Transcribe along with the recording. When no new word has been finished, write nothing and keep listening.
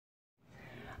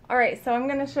Alright, so I'm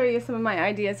going to show you some of my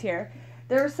ideas here.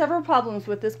 There were several problems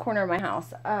with this corner of my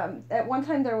house. At one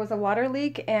time there was a water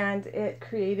leak and it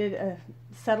created a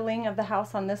settling of the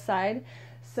house on this side.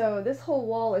 So this whole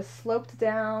wall is sloped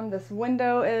down, this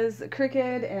window is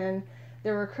crooked, and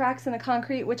there were cracks in the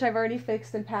concrete, which I've already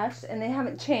fixed and patched, and they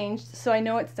haven't changed, so I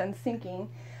know it's done sinking.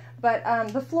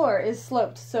 But the floor is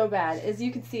sloped so bad. As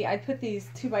you can see, I put these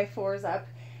 2x4s up,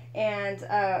 and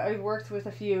I worked with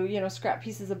a few, scrap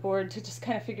pieces of board to just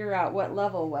kind of figure out what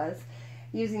level was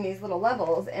using these little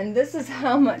levels. And this is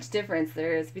how much difference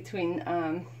there is between,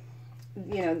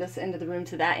 this end of the room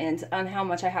to that end on how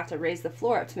much I have to raise the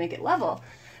floor up to make it level.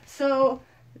 So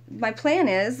my plan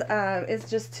is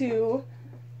just to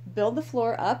build the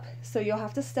floor up, so you'll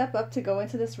have to step up to go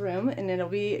into this room, and it'll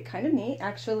be kind of neat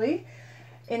actually,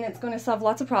 and it's going to solve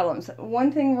lots of problems. One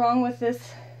thing wrong with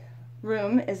this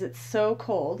room is it's so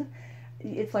cold.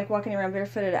 It's like walking around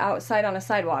barefooted outside on a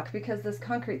sidewalk because this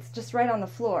concrete's just right on the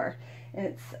floor, and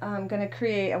it's going to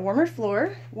create a warmer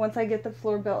floor once I get the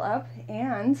floor built up.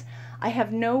 And I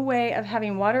have no way of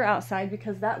having water outside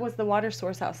because that was the water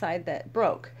source outside that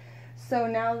broke. So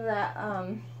now that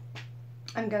I'm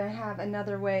going to have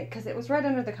another way, because it was right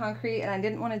under the concrete and I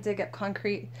didn't want to dig up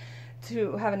concrete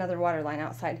to have another water line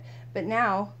outside. But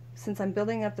now, since I'm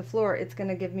building up the floor, it's going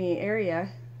to give me area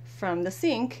from the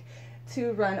sink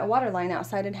to run a water line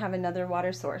outside and have another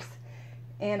water source.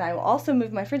 And I will also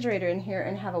move my refrigerator in here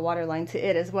and have a water line to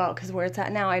it as well, because where it's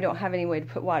at now I don't have any way to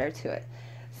put water to it.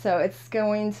 So it's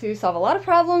going to solve a lot of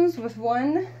problems with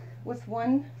one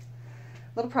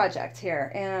little project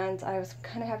here, and I was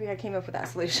kind of happy I came up with that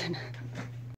solution.